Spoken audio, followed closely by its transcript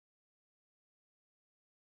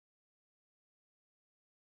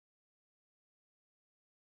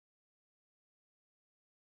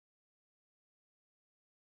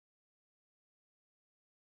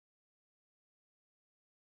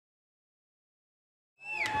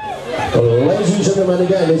Ladies and gentlemen,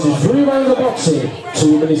 again, this is 3 rounds of boxing,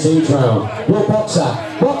 2 minutes each round. Your boxer,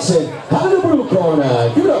 boxing, out of the blue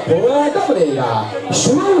corner. Give it up for Doninik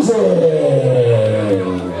Strozik.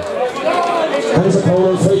 And his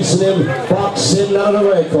opponent facing him, boxing out of the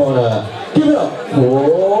red corner. Give it up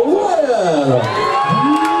for Ryan.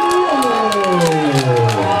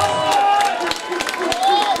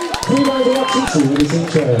 3 rounds of boxing, 2 minutes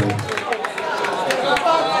each round.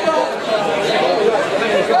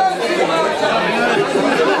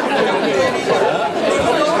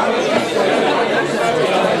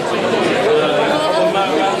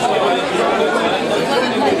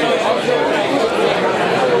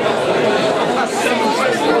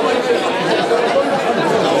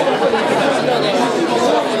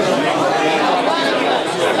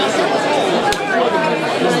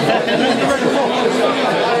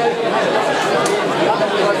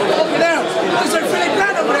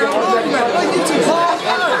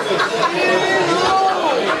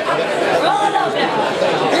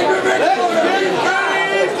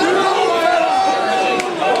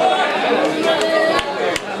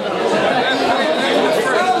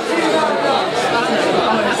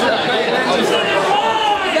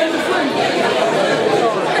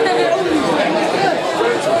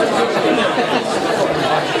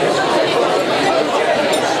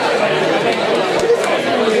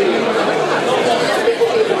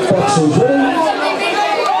 Boxers ready?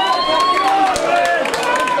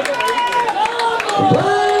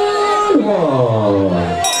 Round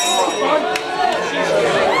 1.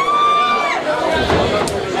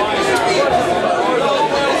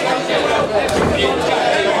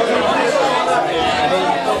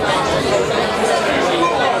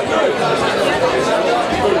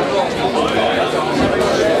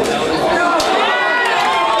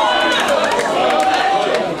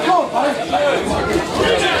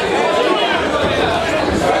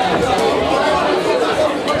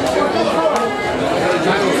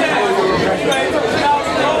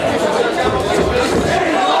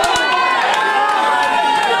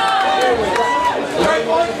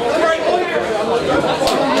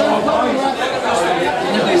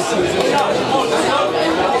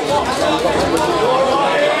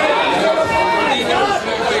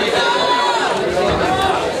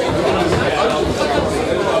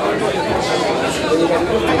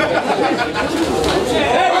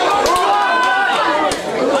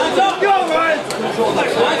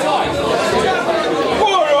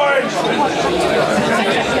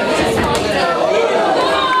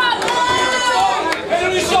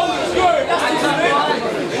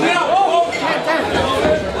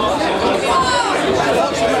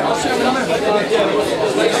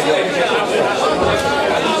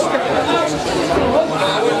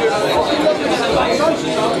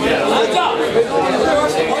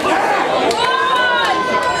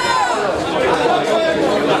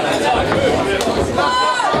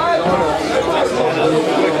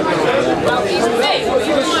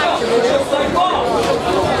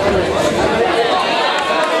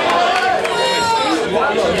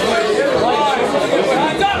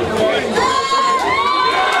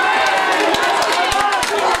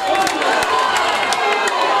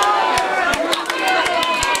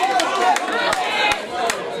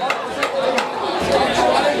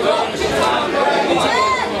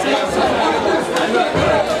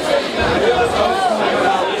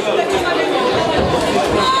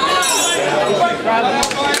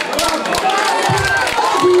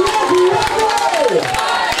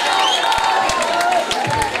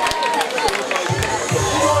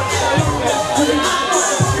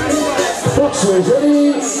 Boxers ready?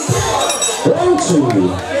 Round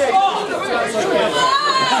 2.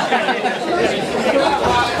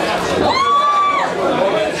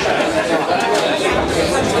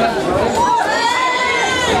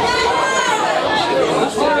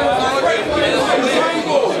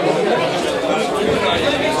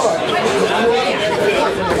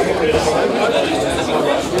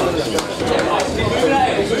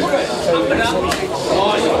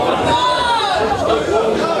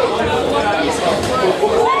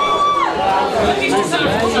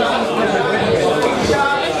 Thank you.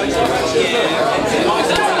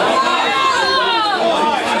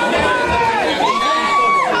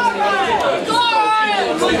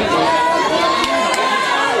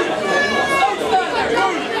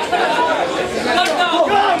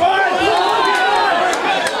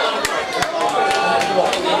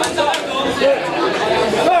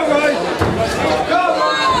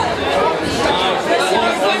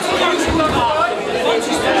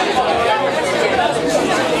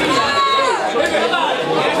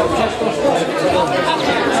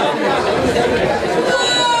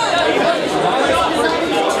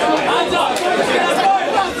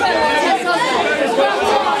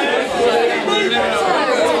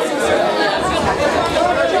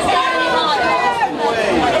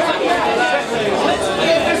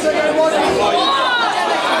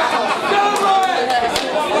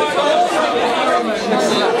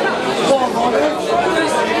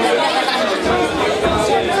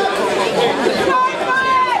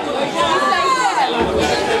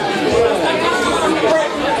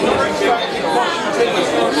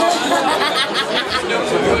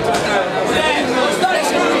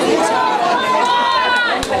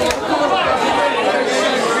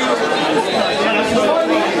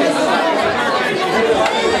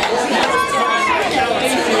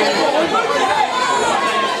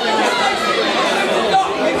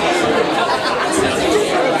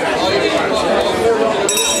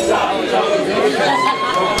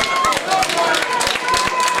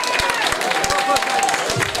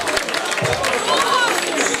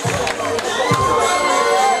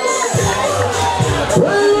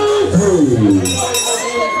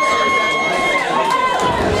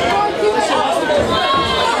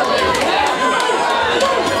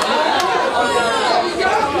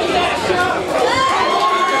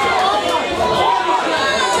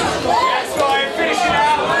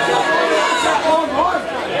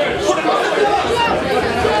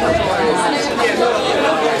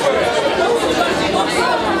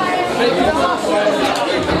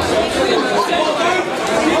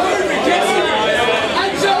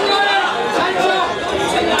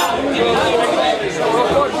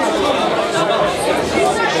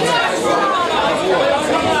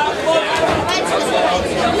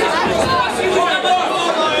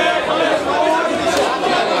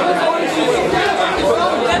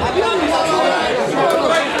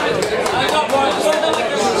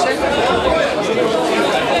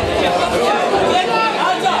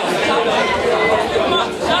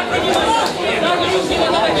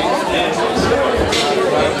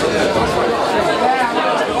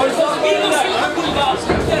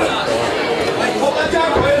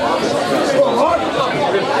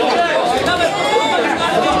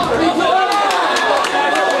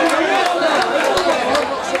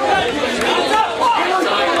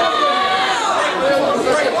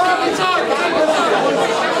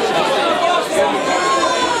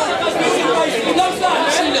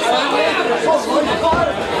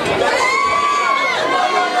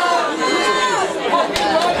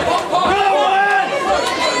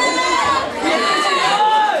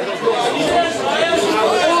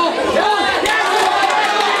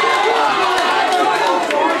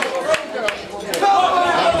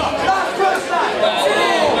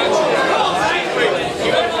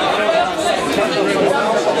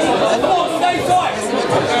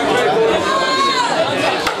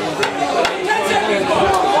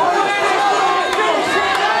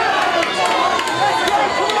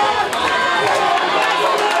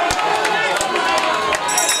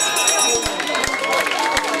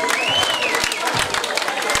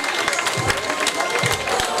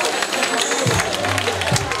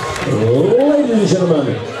 Ladies and gentlemen,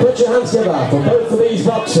 put your hands together for both of these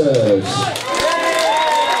boxers.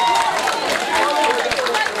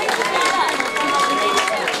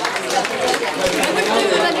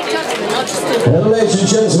 And ladies and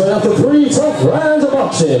gentlemen, after 3 tough rounds of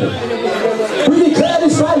boxing, we declare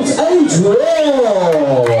this fight a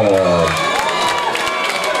draw.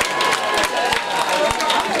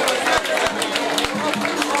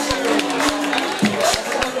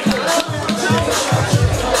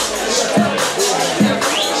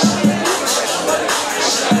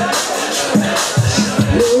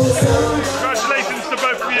 Congratulations to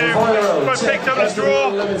both of you. Both picked up a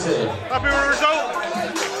draw. Happy with the result?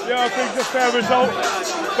 Yeah, I think it's a fair result.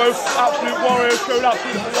 Both absolute warriors showed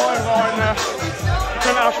absolute flying high in there.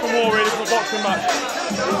 Couldn't ask for more really for a boxing match.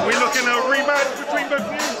 We looking at a rematch between both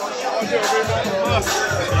of you? I'll do a rematch.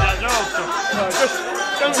 Just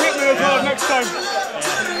don't hit me as hard next time.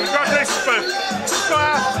 Congratulations both.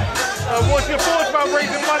 What's your thoughts about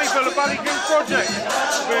raising money for the Gman project?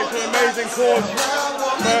 It's an amazing cause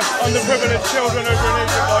for underprivileged children over in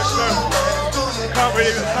Egypt, like, so can't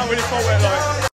really fault it, like.